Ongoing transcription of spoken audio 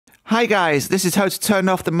Hi guys, this is how to turn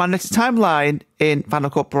off the magnetic timeline in Final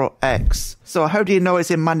Cut Pro X. So how do you know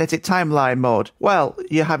it's in magnetic timeline mode? Well,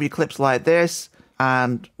 you have your clips like this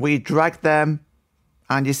and we drag them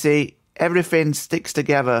and you see everything sticks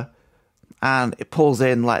together and it pulls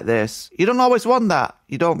in like this. You don't always want that.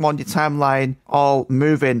 You don't want your timeline all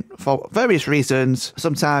moving for various reasons.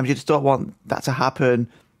 Sometimes you just don't want that to happen.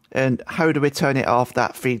 And how do we turn it off,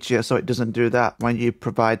 that feature, so it doesn't do that when you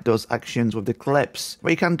provide those actions with the clips? What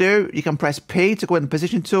you can do, you can press P to go in the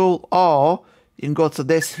position tool, or you can go to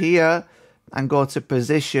this here and go to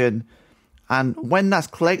position. And when that's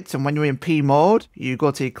clicked and when you're in P mode, you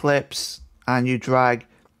go to your clips and you drag,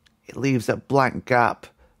 it leaves a blank gap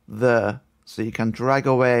there. So you can drag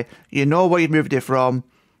away. You know where you've moved it from.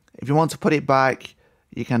 If you want to put it back,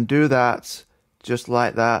 you can do that. Just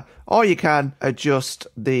like that. Or you can adjust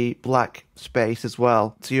the black space as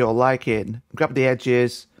well to your liking. Grab the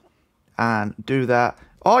edges and do that.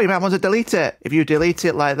 Or you might want to delete it. If you delete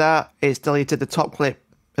it like that, it's deleted the top clip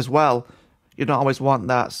as well. You don't always want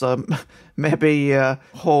that. So maybe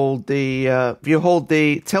hold the... if you hold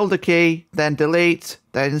the tilde key, then delete.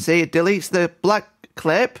 Then see, it deletes the black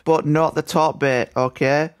clip, but not the top bit,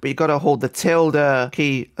 okay? But you got to hold the tilde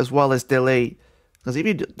key as well as delete. Because if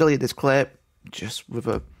you delete this clip, just with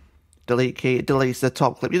a delete key, it deletes the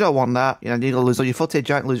top clip. You don't want that. You know, you're going to lose all your footage,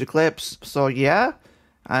 you can't lose your clips. So yeah,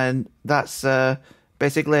 and that's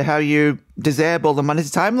basically how you disable the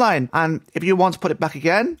magnetic timeline. And if you want to put it back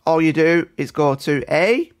again, all you do is go to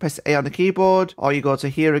A, press A on the keyboard, or you go to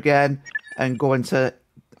here again and go into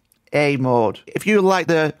A mode. If you like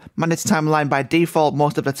the magnetic timeline by default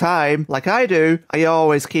most of the time, like I do, I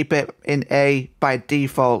always keep it in A by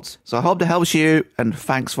default. So I hope that helps you, and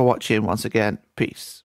thanks for watching once again. Peace.